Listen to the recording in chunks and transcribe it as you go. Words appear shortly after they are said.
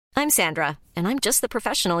I'm Sandra, and I'm just the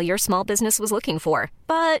professional your small business was looking for.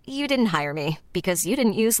 But you didn't hire me because you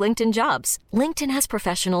didn't use LinkedIn Jobs. LinkedIn has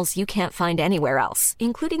professionals you can't find anywhere else,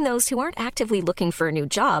 including those who aren't actively looking for a new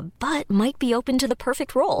job, but might be open to the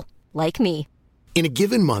perfect role, like me. In a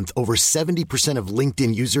given month, over 70% of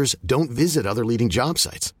LinkedIn users don't visit other leading job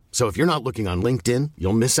sites. So if you're not looking on LinkedIn,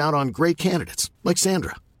 you'll miss out on great candidates like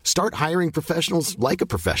Sandra. Start hiring professionals like a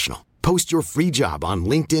professional. Post your free job on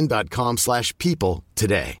linkedin.com/people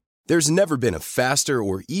today. There's never been a faster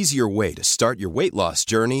or easier way to start your weight loss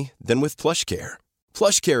journey than with PlushCare.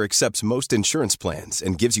 PlushCare accepts most insurance plans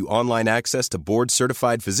and gives you online access to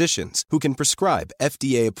board-certified physicians who can prescribe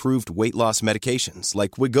FDA-approved weight loss medications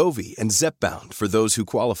like Wegovy and Zepbound for those who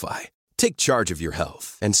qualify. Take charge of your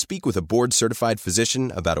health and speak with a board-certified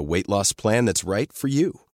physician about a weight loss plan that's right for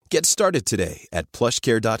you. Get started today at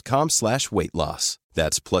plushcare.com/weight loss.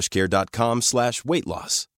 That's plushcare.com/weight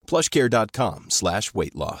loss.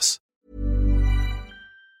 plushcare.com/weight loss.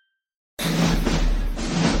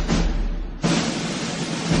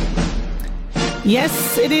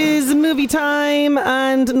 Yes, it is movie time,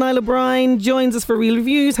 and Niall O'Brien joins us for Real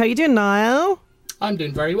Reviews. How you doing, Niall? I'm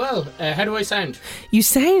doing very well. How do I sound? You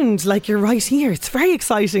sound like you're right here. It's very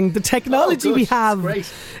exciting. The technology we have. Great.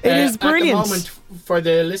 It is brilliant. At the moment, for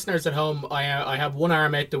the listeners at home, I have one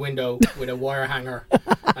arm out the window with a wire hanger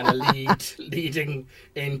and a lead leading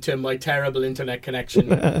into my terrible internet connection.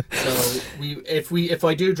 So if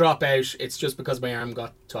I do drop out, it's just because my arm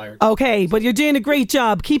got tired. Okay, but you're doing a great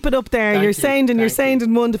job. Keep it up there. You're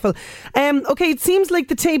sounding wonderful. Okay, it seems like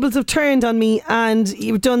the tables have turned on me and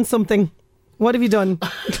you've done something. What have you done?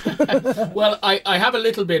 Well, I have a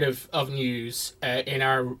little bit of news in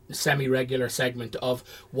our semi-regular segment of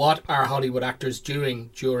what are Hollywood actors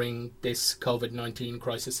doing during this COVID-19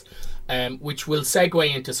 crisis, which will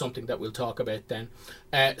segue into something that we'll talk about then.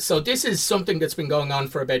 So this is something that's been going on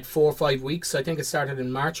for about 4 or 5 weeks. I think it started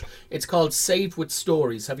in March. It's called Save with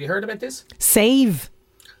Stories. Have you heard about this? Save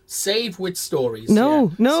with Stories.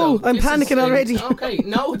 No, So I'm panicking already. Okay,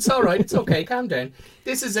 no, it's all right. It's okay. Calm down.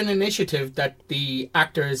 This is an initiative that the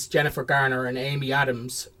actors Jennifer Garner and Amy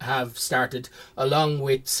Adams have started, along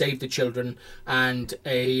with Save the Children and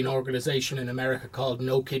an organisation in America called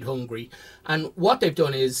No Kid Hungry. And what they've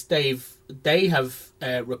done is they have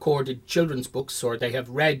recorded children's books, or they have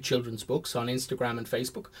read children's books on Instagram and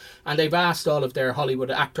Facebook, and they've asked all of their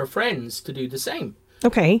Hollywood actor friends to do the same.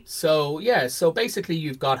 Okay. So basically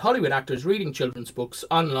you've got Hollywood actors reading children's books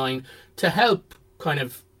online to help kind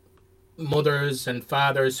of mothers and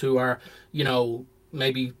fathers who are,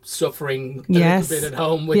 maybe suffering a little bit at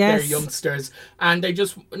home with their youngsters, and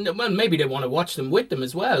maybe they want to watch them with them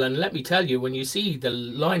as well. And let me tell you, when you see the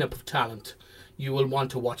lineup of talent, you will want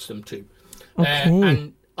to watch them too.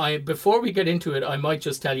 Okay. Before we get into it, I might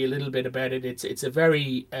just tell you a little bit about it. It's a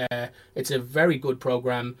very good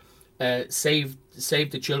program. Save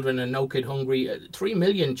the Children and No Kid Hungry. 3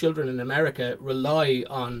 million children in America rely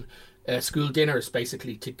on school dinners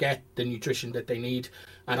basically to get the nutrition that they need,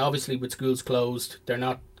 and obviously with schools closed, they're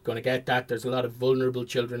not going to get that. There's a lot of vulnerable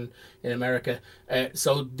children in America.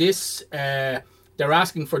 So this they're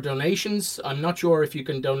asking for donations. I'm not sure if you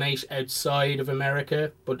can donate outside of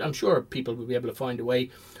America, but I'm sure people will be able to find a way.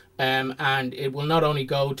 And it will not only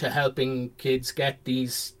go to helping kids get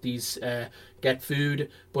these get food,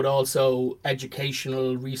 but also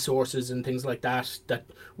educational resources and things like that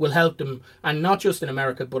will help them, and not just in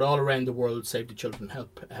America but all around the world. Save the Children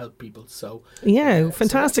help people. So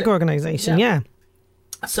fantastic organisation. Yeah.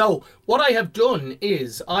 So what I have done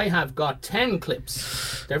is I have got 10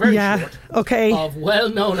 clips. They're very short. Okay. Of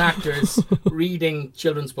well-known actors reading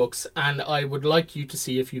children's books, and I would like you to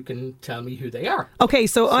see if you can tell me who they are. Okay,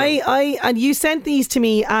 so I and you sent these to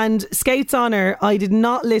me, and Scout's Honour, I did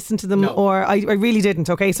not listen to them, or I really didn't.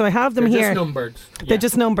 Okay, so I have them here. They're just numbered. They're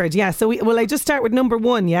just numbered. Yeah. So will I just start with number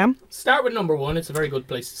 1? Yeah. Start with number 1. It's a very good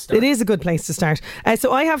place to start. It is a good place to start.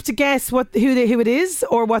 So I have to guess who it is,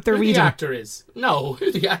 or what they're reading. Who the actor is? No,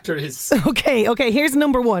 who the actor is. Okay. Here's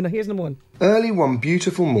number 1. Early one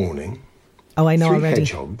beautiful morning, I know 3 already.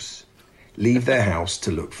 hedgehogs leave their house to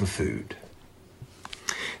look for food.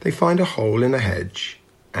 They find a hole in a hedge,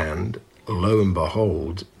 and lo and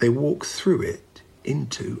behold, they walk through it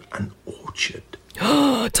into an orchard.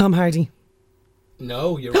 Tom Hardy.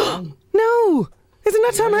 No, you're wrong. No, isn't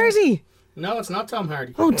that Tom Hardy? No, it's not Tom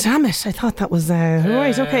Hardy. Oh, damn it. I thought that was...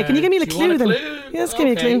 right, okay. Can you give me a clue then? Yes, give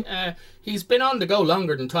me a clue. He's been on the go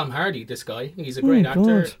longer than Tom Hardy, this guy. He's a great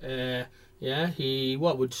actor.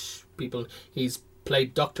 He's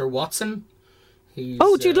played Dr. Watson.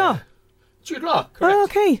 Jude Law. Jude Law, correct. Oh,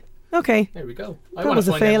 okay. Okay. There we go. That was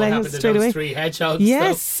a fail, what happened to straight those away. 3 hedgehogs.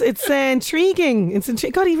 Yes, it's intriguing.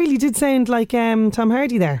 God, he really did sound like Tom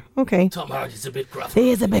Hardy there. Okay. Tom Hardy's a bit gruff.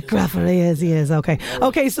 He is a bit gruffer. He is. Okay.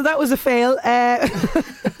 Okay, so that was a fail.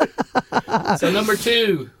 So number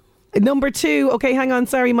 2. Number 2. Okay, hang on.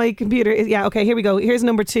 Sorry, my computer. Yeah, okay, here we go. Here's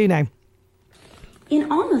number 2 now. In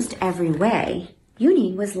almost every way,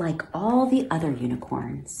 Uni was like all the other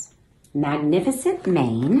unicorns. Magnificent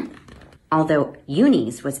mane, although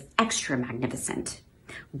Uni's was extra magnificent.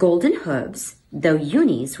 Golden hooves, though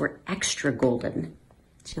Uni's were extra golden.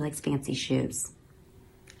 She likes fancy shoes.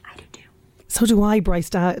 I do too. So do I, Bryce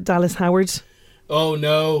Dallas Howard. Oh,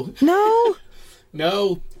 no. No?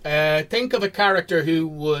 No. Think of a character who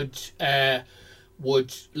would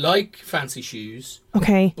like fancy shoes,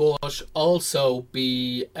 Okay. but also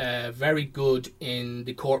be very good in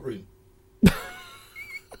the courtroom.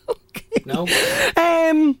 Okay. No?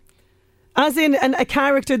 As in a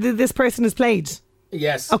character that this person has played.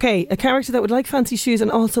 Yes. Okay, a character that would like fancy shoes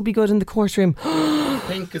and also be good in the courtroom.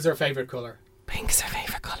 Pink is her favourite colour. Pink's her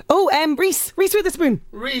favourite colour. Oh, Reese Witherspoon.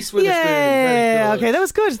 Reese Witherspoon. Yeah. Very good. Okay, that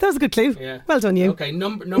was good. That was a good clue. Yeah. Well done, you. Okay,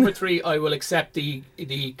 number 3, I will accept the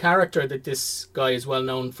character that this guy is well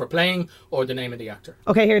known for playing, or the name of the actor.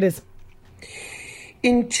 Okay, here it is.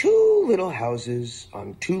 In 2 little houses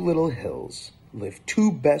on 2 little hills lived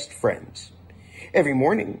 2 best friends. Every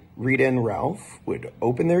morning, Rita and Ralph would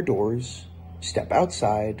open their doors, step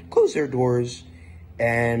outside, close their doors,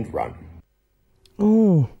 and run.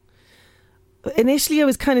 Oh. Initially, I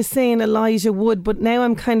was kind of saying Elijah Wood, but now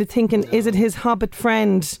I'm kind of thinking, is it his Hobbit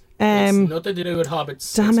friend? It's nothing to do with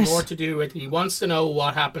hobbits. Damn it's it. more to do with he wants to know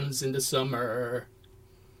what happens in the summer.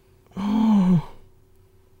 Oh.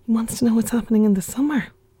 He wants to know what's happening in the summer.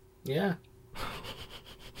 Yeah.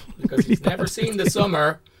 Because he's never seen the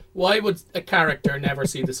summer. Why would a character never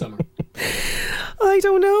see the summer? I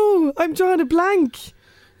don't know. I'm drawing a blank.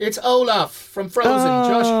 It's Olaf from Frozen.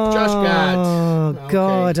 Josh Gad. Oh, Okay.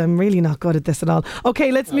 God. I'm really not good at this at all.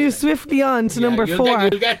 Okay, let's move swiftly on to number 4.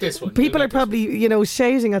 You'll get this one. People are probably,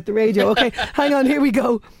 shouting at the radio. Okay, hang on. Here we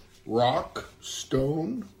go. Rock,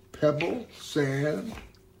 stone, pebble, sand,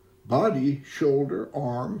 body, shoulder,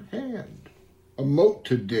 arm, hand. A moat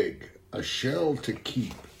to dig, a shell to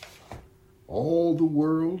keep. All the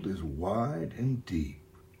world is wide and deep.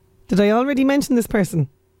 Did I already mention this person?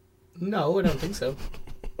 No, I don't think so.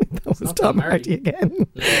 That was not Tom Tom Hardy Hardy. again.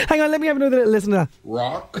 Hang on, let me have another little listen to that.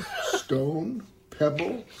 Rock, stone,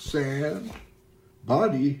 pebble, sand,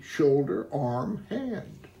 body, shoulder, arm,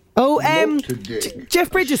 hand. Oh, Moat to dig, Jeff a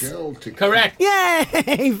Bridges. shell to Correct.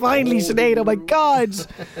 Yay! Finally, Sinead. Oh my God.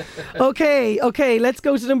 Okay, let's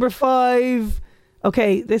go to number 5.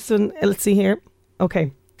 Okay, this one, let's see here.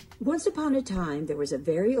 Okay. Once upon a time, there was a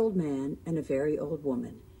very old man and a very old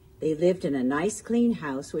woman. They lived in a nice, clean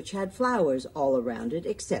house which had flowers all around it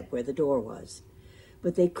except where the door was.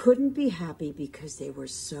 But they couldn't be happy because they were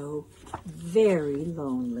so very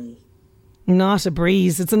lonely. Not a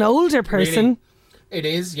breeze. It's an older person. Really? It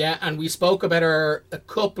is, yeah. And we spoke about her a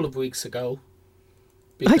couple of weeks ago.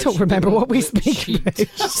 I don't remember what we speak about.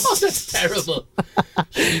 Oh, that's terrible.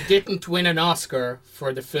 She didn't win an Oscar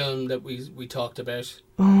for the film that we talked about.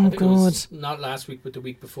 Oh, I think God. It was not last week, but the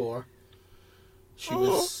week before. She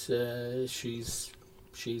was.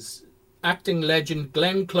 She's acting legend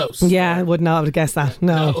Glenn Close. Yeah, I would not have guessed that.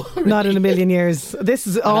 No, No, not in a million years. This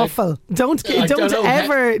is awful. Don't don't know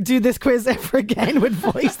ever do this quiz ever again with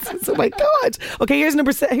voices. Oh my God. Okay, here's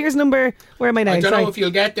number. Where am I now? I don't Sorry. know if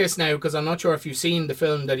you'll get this now because I'm not sure if you've seen the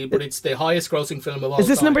film but it's the highest grossing film of all time. Is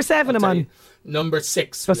this number 7 I'm I'll on? tell you. Number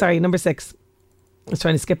 6. Oh, sorry, number 6. I was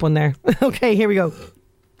trying to skip one there. Okay, here we go.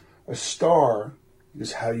 A star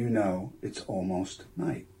is how you know it's almost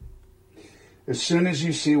night. As soon as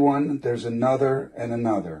you see one, there's another and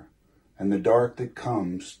another, and the dark that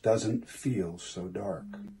comes doesn't feel so dark.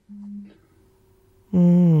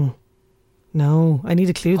 No, I need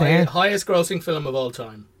a clue there. Highest grossing film of all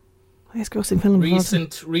time. Highest grossing film. of all time.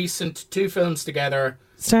 Recent 2 films together.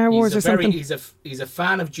 Star Wars or something. He's a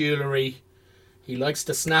fan of jewellery. He likes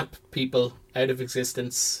to snap people out of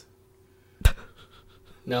existence.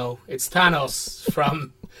 No, it's Thanos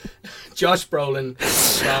from Josh Brolin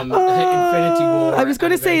from Infinity War. I was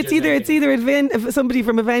going to say it's either somebody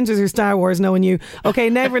from Avengers or Star Wars, knowing you.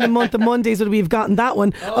 Okay, never in a month of Mondays would we have gotten that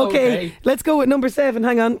one. Oh, okay. Let's go with number 7.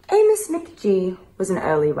 Hang on. Amos McGee was an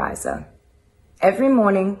early riser. Every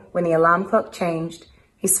morning, when the alarm clock changed,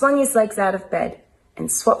 he swung his legs out of bed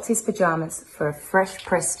and swapped his pajamas for a fresh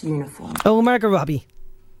pressed uniform. Oh, Margot Robbie.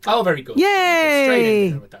 Oh, very good. Yay! Straight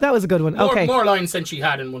in there with That was a good one. Okay. More lines than she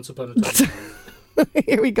had in Once Upon a Time.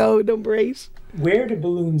 Here we go, number 8. Where do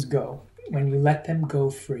balloons go when you let them go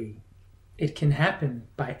free? It can happen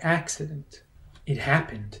by accident. It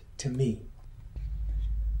happened to me.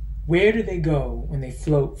 Where do they go when they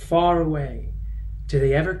float far away? Do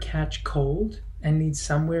they ever catch cold and need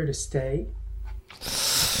somewhere to stay?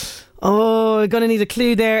 Oh, I'm going to need a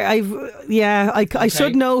clue there. I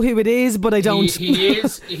should know who it is, but I don't.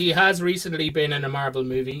 He has recently been in a Marvel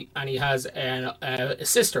movie, and he has a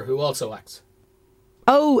sister who also acts.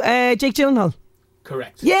 Oh, Jake Gyllenhaal.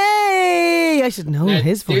 Correct. Yay! I should know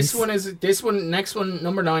his voice. Next one,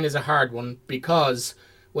 number 9 is a hard one, because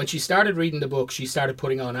when she started reading the book, she started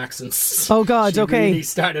putting on accents. Oh God, she okay. Really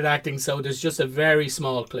started acting, so there's just a very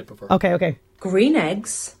small clip of her. Okay. Green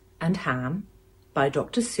Eggs and Ham by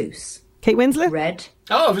Dr. Seuss. Kate Winslet? Red.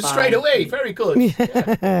 Oh, straight away. Very good.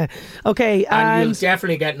 Yeah. Okay. And you'll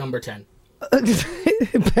definitely get number 10.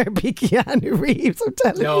 Better be Keanu Reeves, I'm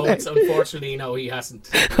telling you. No, unfortunately, no, he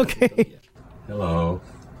hasn't. Okay. Hello.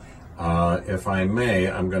 If I may,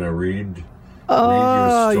 I'm going to read you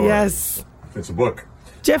a story. Yes. It's a book.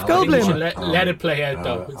 Jeff Goldblum. Let it play out,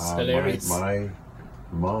 though. It's hilarious. My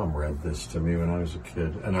mom read this to me when I was a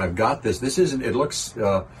kid. And I've got this. This isn't, it looks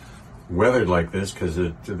weathered like this because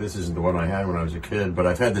this isn't the one I had when I was a kid, but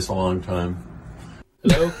I've had this a long time.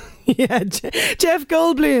 Hello? Yeah, Jeff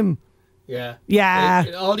Goldblum. Yeah.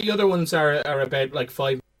 All the other ones are about like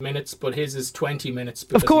 5 minutes, but his is 20 minutes.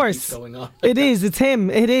 Of course. Going on. It is. It's him.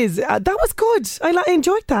 It is. That was good. I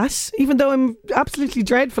enjoyed that, even though I'm absolutely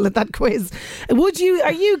dreadful at that quiz.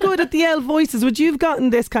 Are you good at the L voices? Would you have gotten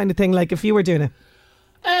this kind of thing, like if you were doing it?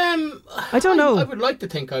 I don't know. I would like to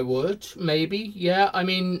think I would, maybe. Yeah, I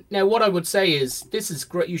mean, now what I would say is this is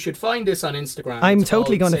great. You should find this on Instagram. I'm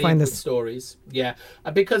totally going to find this. Stories. Yeah,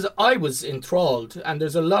 because I was enthralled, and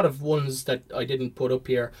there's a lot of ones that I didn't put up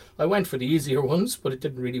here. I went for the easier ones, but it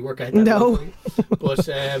didn't really work out that way. But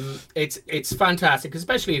it's fantastic,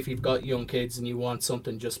 especially if you've got young kids and you want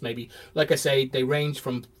something just maybe, like I say, they range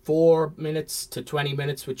from 4 minutes to 20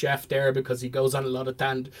 minutes with Jeff there because he goes on a lot of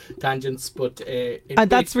tangents, but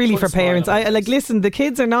that's really for parents. Listen, the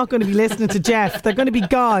kids are not going to be listening to Jeff. They're going to be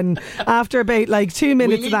gone after about 2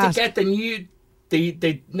 minutes of that. We need to get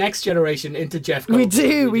the next generation into Jeff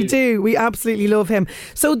Goldblum. We do. We absolutely love him.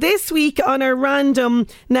 So this week on our random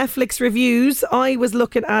Netflix reviews, I was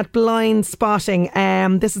looking at Blind Spotting.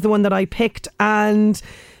 This is the one that I picked, and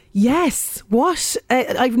yes,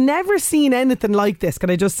 I've never seen anything like this, can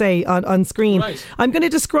I just say, on screen. Right. I'm going to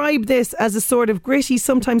describe this as a sort of gritty,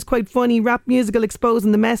 sometimes quite funny rap musical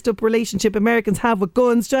exposing the messed up relationship Americans have with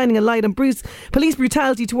guns, shining a light on police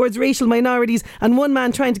brutality towards racial minorities, and one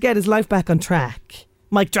man trying to get his life back on track.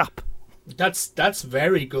 Mic drop. That's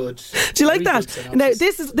very good. Do you like that? Now,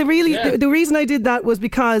 this is the reason I did that was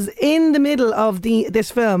because in the middle of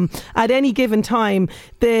this film, at any given time,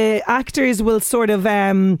 the actors will sort of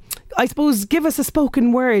I suppose give us a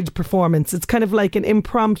spoken word performance. It's kind of like an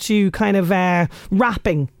impromptu kind of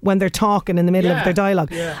rapping when they're talking in the middle of their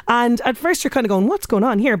dialogue. Yeah. And at first you're kind of going, what's going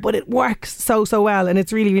on here? But it works so well, and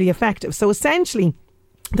it's really, really effective. So essentially,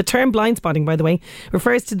 the term blind spotting, by the way,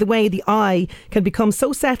 refers to the way the eye can become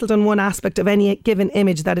so settled on one aspect of any given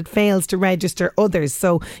image that it fails to register others.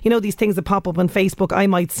 So, these things that pop up on Facebook, I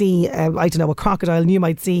might see, a crocodile, and you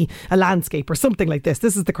might see a landscape or something like this.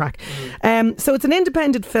 This is the crack. So it's an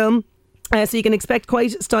independent film. So you can expect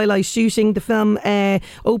quite stylised shooting. The film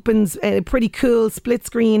opens a pretty cool split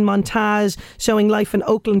screen montage showing life in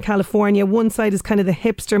Oakland, California. One side is kind of the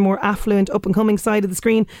hipster, more affluent, up and coming side of the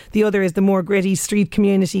screen. The other is the more gritty street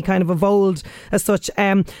community, kind of old as such.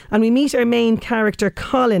 And we meet our main character,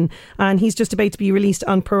 Colin, and he's just about to be released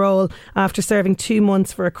on parole after serving 2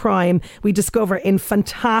 months for a crime. We discover in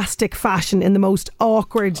fantastic fashion, in the most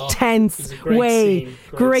awkward, tense way.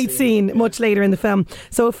 Great scene much later in the film.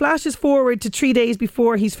 So it flashes forward to 3 days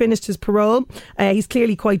before he's finished his parole. He's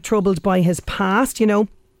clearly quite troubled by his past,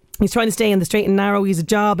 He's trying to stay in the straight and narrow. He's a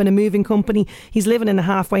job in a moving company. He's living in a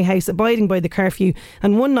halfway house, abiding by the curfew.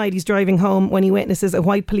 And one night he's driving home when he witnesses a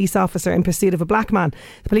white police officer in pursuit of a black man.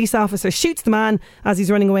 The police officer shoots the man as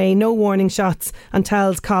he's running away, no warning shots, and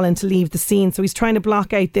tells Colin to leave the scene. So he's trying to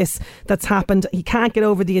block out this that's happened. He can't get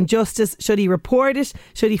over the injustice. Should he report it?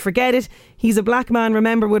 Should he forget it? He's a black man,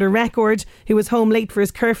 remember, with a record, who was home late for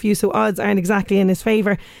his curfew, so odds aren't exactly in his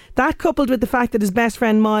favour. That, coupled with the fact that his best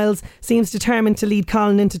friend Miles seems determined to lead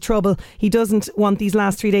Colin into trouble. He doesn't want these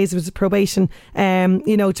last 3 days of his probation,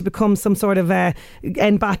 to become some sort of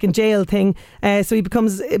end back in jail thing. So it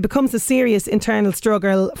becomes a serious internal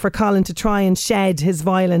struggle for Colin to try and shed his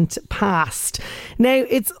violent past. Now,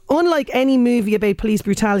 it's unlike any movie about police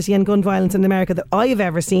brutality and gun violence in America that I have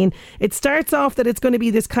ever seen. It starts off that it's going to be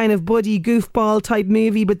this kind of buddy goofball type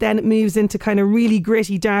movie, but then it moves into kind of really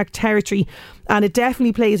gritty, dark territory. and it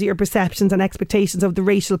definitely plays with your perceptions and expectations of the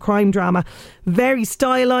racial crime drama. Very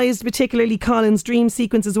stylised, particularly Colin's dream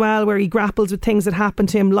sequence as well, where he grapples with things that happened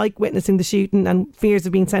to him, like witnessing the shooting and fears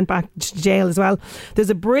of being sent back to jail as well. There's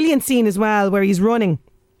a brilliant scene as well where he's running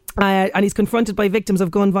and he's confronted by victims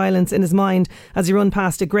of gun violence in his mind as he runs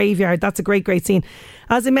past a graveyard. That's a great scene.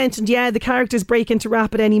 As I mentioned, the characters break into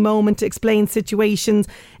rap at any moment to explain situations.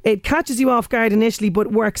 It catches you off guard initially,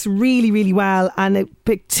 but works really, really well, and a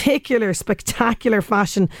spectacular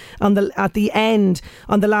fashion at the end,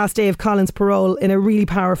 on the last day of Colin's parole, in a really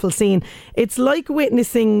powerful scene. It's like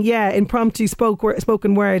witnessing, impromptu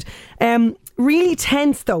spoken word. Really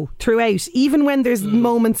tense though throughout, even when there's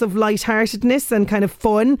moments of lightheartedness and kind of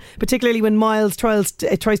fun, particularly when Miles tries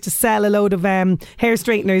to sell a load of hair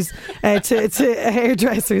straighteners to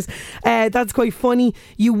hairdressers. That's quite funny.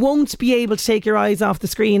 You won't be able to take your eyes off the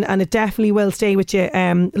screen, and it definitely will stay with you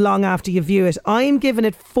long after you view it. I'm giving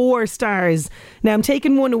it 4 stars. Now I'm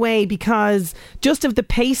taking 1 away because just of the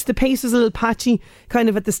pace was a little patchy kind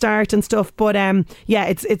of at the start and stuff, but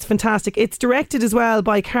it's fantastic. It's directed as well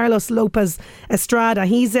by Carlos Lopez Estrada.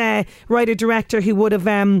 He's a writer-director who would have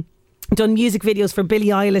done music videos for Billie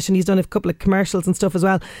Eilish, and he's done a couple of commercials and stuff as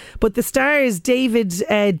well. But the stars, David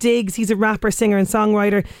Diggs, he's a rapper, singer and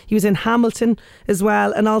songwriter. He was in Hamilton as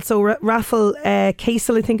well, and also Rafael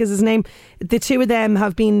Casel, I think is his name. The two of them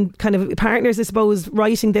have been kind of partners, I suppose,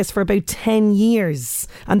 writing this for about 10 years,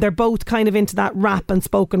 and they're both kind of into that rap and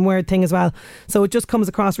spoken word thing as well. So it just comes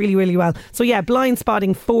across really, really well. So Blind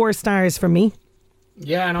Spotting, 4 stars from me.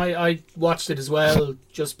 Yeah, and I watched it as well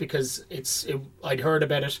just because I'd heard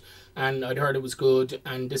about it and I'd heard it was good,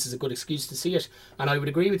 and this is a good excuse to see it. And I would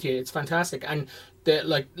agree with you, it's fantastic. And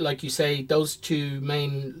like you say, those 2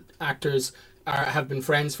 main actors have been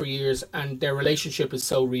friends for years, and their relationship is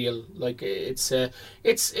so real. Like it's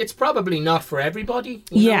probably not for everybody.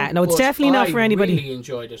 It's definitely not for anybody. I really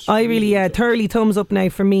enjoyed it. I really thoroughly thumbs up now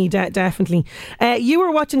for me, definitely. You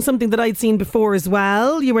were watching something that I'd seen before as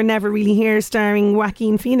well. You Were Never Really Here, starring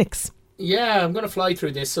Joaquin Phoenix. Yeah, I'm going to fly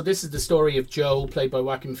through this. So this is the story of Joe, played by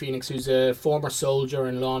Joaquin Phoenix, who's a former soldier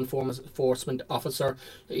and law enforcement officer.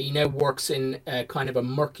 He now works in kind of a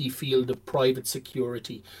murky field of private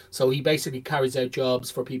security. So he basically carries out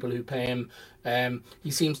jobs for people who pay him.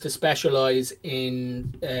 He seems to specialise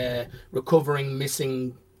in recovering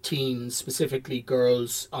missing teens, specifically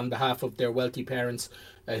girls, on behalf of their wealthy parents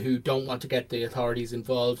who don't want to get the authorities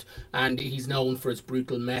involved. And he's known for his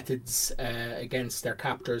brutal methods against their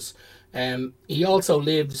captors. He also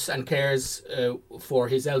lives and cares for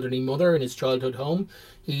his elderly mother in his childhood home.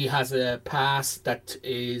 He has a past that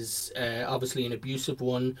is obviously an abusive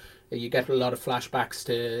one. You get a lot of flashbacks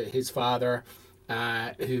to his father,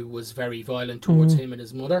 who was very violent towards him and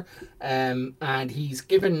his mother. And he's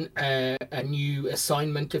given a new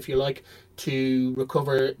assignment, if you like, to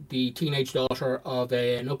recover the teenage daughter of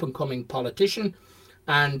an up-and-coming politician.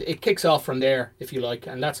 And it kicks off from there, if you like,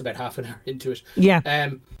 and that's about half an hour into it. Yeah.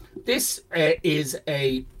 This is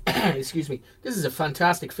a this is a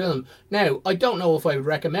fantastic film. Now, I don't know if I would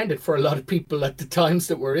recommend it for a lot of people at the times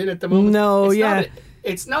that we're in at the moment. No,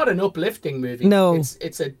 it's not an uplifting movie. No.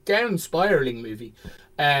 It's a down-spiraling movie.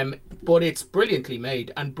 But it's brilliantly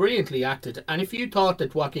made and brilliantly acted. And if you thought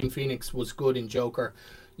that Joaquin Phoenix was good in Joker,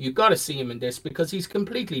 you've got to see him in this, because he's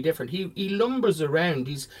completely different. He lumbers around.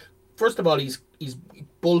 He's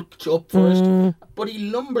bulked up first, but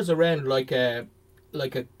he lumbers around like a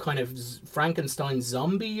kind of Frankenstein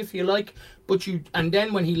zombie, if you like. And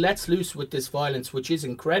then when he lets loose with this violence, which is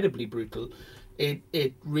incredibly brutal,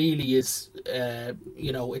 it really is,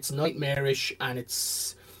 it's nightmarish, and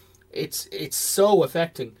it's so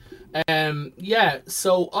affecting.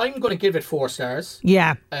 So I'm going to give it 4 stars.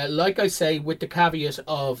 Yeah. Like I say, with the caveat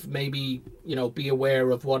of maybe, be aware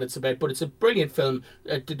of what it's about. But it's a brilliant film.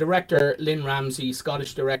 The director, Lynn Ramsey,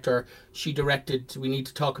 Scottish director, she directed We Need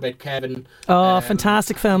to Talk About Kevin.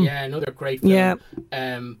 Fantastic film. Yeah, another great film. Yeah.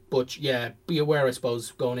 But be aware, I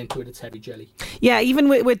suppose, going into it, it's heavy jelly. Yeah, even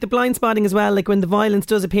with the Blind Spotting as well, like when the violence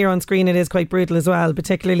does appear on screen, it is quite brutal as well,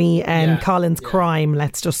 particularly Colin's crime,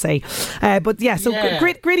 let's just say.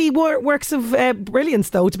 Gritty works of brilliance,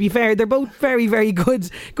 though, to be fair. They're both very, very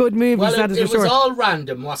good movies. Well, that is it for was sure. all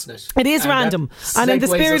random, wasn't it? It is random. And in the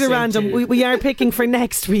spirit of random, we are picking for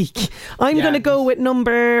next week. I'm going to go with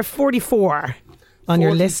number 44 on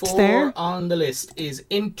your list there. On the list is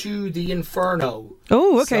Into the Inferno.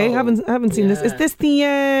 Oh, okay. So, haven't seen this. Is this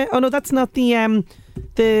the... oh, no, that's not the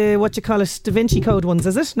what you call it, Da Vinci Code ones,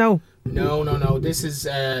 is it? No. No. This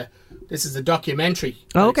This is a documentary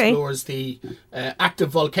that Okay. explores the active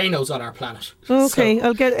volcanoes on our planet. Okay, So,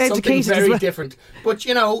 I'll get educated something as very well. different. But,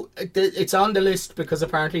 you know, it's on the list because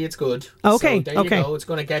apparently it's good. Okay, So there okay. you go. It's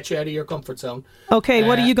going to get you out of your comfort zone. Okay,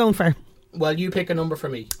 what are you going for? Well, you pick a number for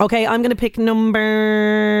me. Okay, I'm going to pick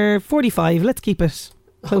number 45. Let's keep it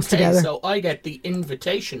close together. So I get The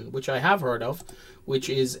Invitation, which I have heard of, which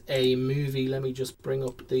is a movie. Let me just bring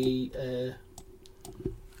up the...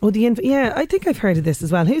 Yeah, I think I've heard of this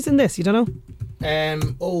as well. Who's in this? You don't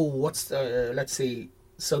know? Let's see.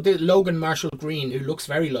 So Logan Marshall Green, who looks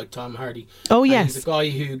very like Tom Hardy. Oh, And yes. he's a guy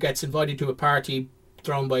who gets invited to a party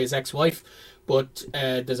thrown by his ex-wife, but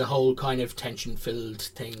there's a whole kind of tension-filled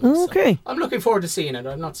thing. Okay. So I'm looking forward to seeing it.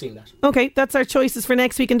 I've not seen that. Okay, that's our choices for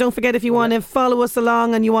next week. And don't forget, if you want to follow us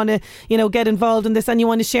along and you want to, get involved in this and you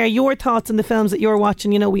want to share your thoughts on the films that you're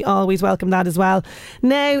watching, we always welcome that as well.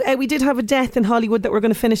 Now, we did have a death in Hollywood that we're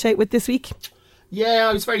going to finish out with this week. Yeah,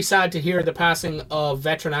 I was very sad to hear the passing of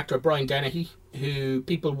veteran actor Brian Dennehy, who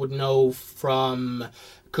people would know from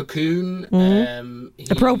Cocoon.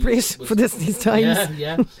 Appropriate for these times.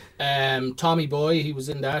 Yeah. Tommy Boy, he was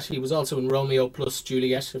in that. He was also in Romeo plus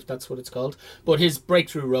Juliet, if that's what it's called. But his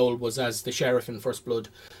breakthrough role was as the sheriff in First Blood.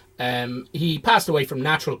 He passed away from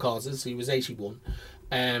natural causes. He was 81.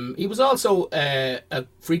 He was also a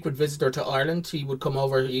frequent visitor to Ireland. He would come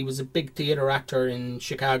over. He was a big theatre actor in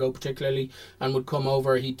Chicago, particularly, and would come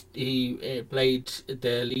over. He played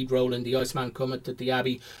the lead role in The Iceman Cometh at the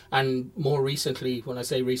Abbey, and more recently, when I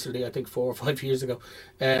say recently, I think 4 or 5 years ago,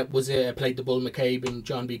 played the Bull McCabe in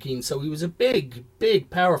John B. Keane. So he was a big,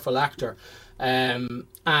 powerful actor.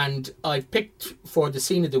 And I've picked for the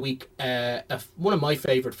scene of the week one of my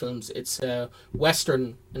favourite films. It's a Western,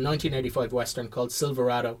 a 1985 Western called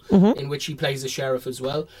Silverado, in which he plays a sheriff as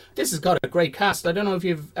well. This has got a great cast. I don't know if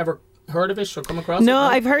you've ever heard of it or come across it. No,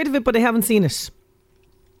 I've heard of it, but I haven't seen it.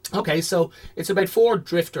 Okay, so it's about 4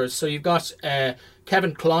 drifters. So you've got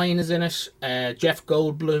Kevin Kline is in it, Jeff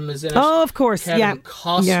Goldblum is in it. Oh, of course, Kevin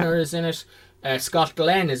Costner is in it, Scott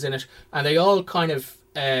Glenn is in it, and they all kind of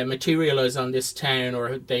materialize on this town,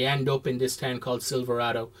 or they end up in this town called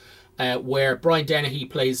Silverado, where Brian Dennehy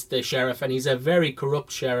plays the sheriff, and he's a very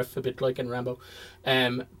corrupt sheriff, a bit like in Rambo,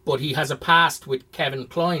 but he has a past with Kevin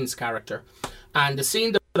Kline's character. And the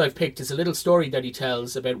scene that I've picked is a little story that he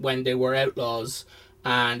tells about when they were outlaws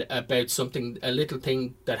and about a little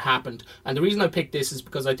thing that happened. And the reason I picked this is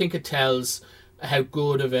because I think it tells how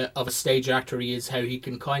good of a stage actor he is, how he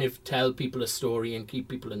can kind of tell people a story and keep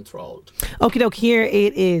people enthralled. Okie doke, here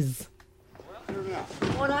it is.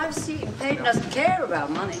 What I've seen, Peyton doesn't care about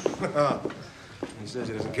money. He says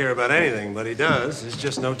he doesn't care about anything, but he does. There's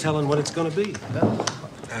just no telling what it's going to be.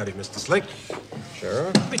 Howdy, Mr. Slick. Sure.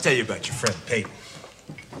 Let me tell you about your friend Peyton.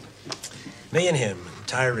 Me and him, and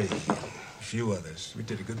Tyree, and a few others. We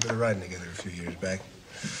did a good bit of riding together a few years back.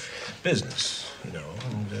 Business,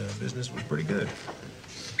 and business was pretty good.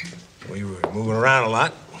 We were moving around a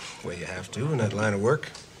lot, the way you have to in that line of work.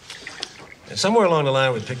 And somewhere along the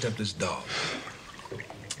line, we picked up this dog.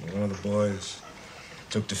 And one of the boys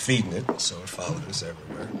took to feeding it, so it followed us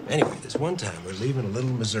everywhere. Anyway, this one time, we're leaving a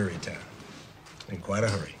little Missouri town in quite a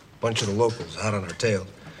hurry. A bunch of the locals hot on our tail.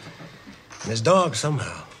 And this dog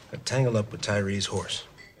somehow got tangled up with Tyree's horse.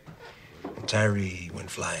 And Tyree went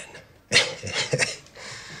flying.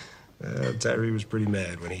 Tyree was pretty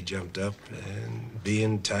mad when he jumped up, and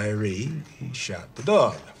being Tyree, he shot the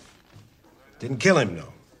dog. Didn't kill him,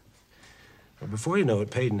 though. But before you know it,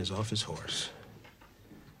 Peyton is off his horse,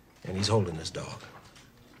 and he's holding this dog.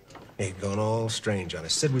 He'd gone all strange on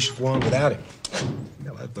us, said we should go on without him.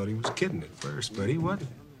 Well, I thought he was kidding at first, but he wasn't.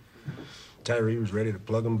 Tyree was ready to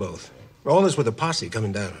plug them both. All this with a posse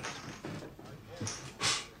coming down on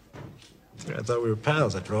us. I thought we were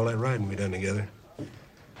pals after all that riding we done together.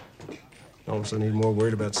 All of a sudden, he's more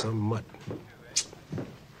worried about some mutt.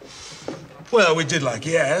 Well, we did like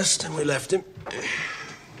he asked, and we left him.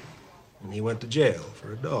 And he went to jail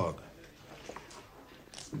for a dog.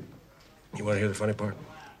 You want to hear the funny part?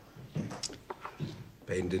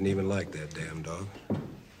 Peyton didn't even like that damn dog.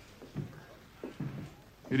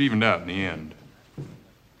 It evened out in the end.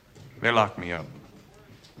 They locked me up.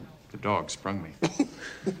 The dog sprung me.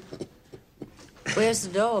 Where's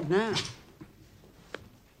the dog now?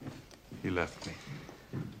 He left me.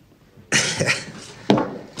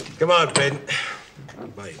 Come on, Peyton. I'll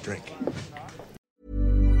buy you a drink.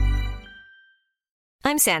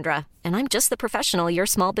 I'm Sandra, and I'm just the professional your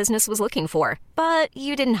small business was looking for. But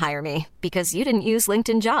you didn't hire me because you didn't use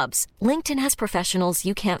LinkedIn Jobs. LinkedIn has professionals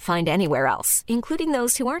you can't find anywhere else, including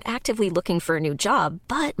those who aren't actively looking for a new job,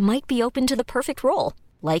 but might be open to the perfect role,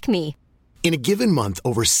 like me. In a given month,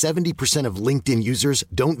 over 70% of LinkedIn users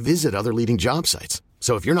don't visit other leading job sites.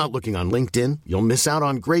 So if you're not looking on LinkedIn, you'll miss out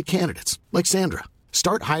on great candidates like Sandra.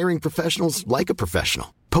 Start hiring professionals like a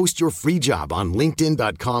professional. Post your free job on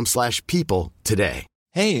linkedin.com/people today.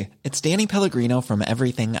 Hey, it's Danny Pellegrino from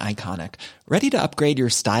Everything Iconic. Ready to upgrade your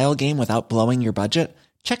style game without blowing your budget?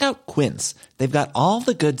 Check out Quince. They've got all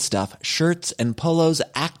the good stuff, shirts and polos,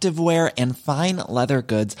 activewear, and fine leather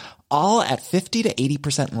goods, all at 50 to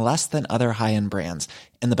 80% less than other high-end brands.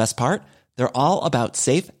 And the best part? They're all about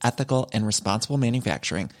safe, ethical, and responsible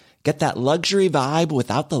manufacturing. Get that luxury vibe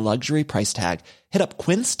without the luxury price tag. Hit up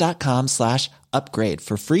quince.com/upgrade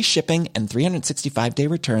for free shipping and 365-day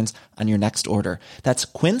returns on your next order. That's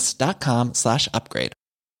quince.com/upgrade.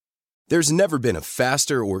 There's never been a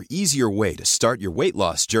faster or easier way to start your weight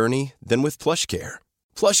loss journey than with PlushCare.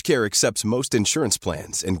 PlushCare accepts most insurance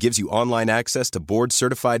plans and gives you online access to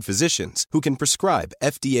board-certified physicians who can prescribe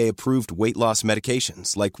FDA-approved weight loss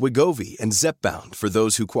medications like Wegovy and Zepbound for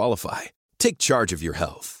those who qualify. Take charge of your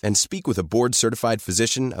health and speak with a board-certified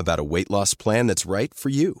physician about a weight loss plan that's right for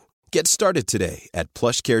you. Get started today at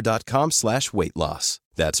plushcare.com/weight loss.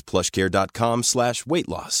 That's plushcare.com/weight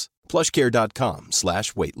loss.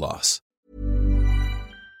 plushcare.com/weight loss.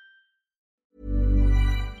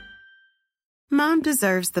 Mom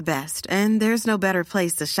deserves the best, and there's no better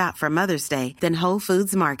place to shop for Mother's Day than Whole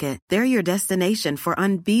Foods Market. They're your destination for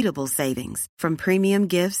unbeatable savings, from premium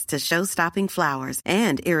gifts to show-stopping flowers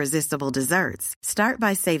and irresistible desserts. Start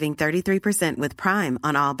by saving 33% with Prime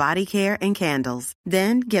on all body care and candles.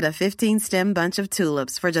 Then get a 15-stem bunch of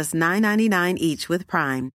tulips for just $9.99 each with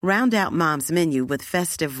Prime. Round out Mom's menu with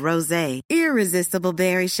festive rosé, irresistible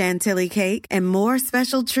berry chantilly cake, and more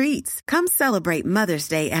special treats. Come celebrate Mother's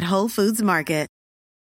Day at Whole Foods Market.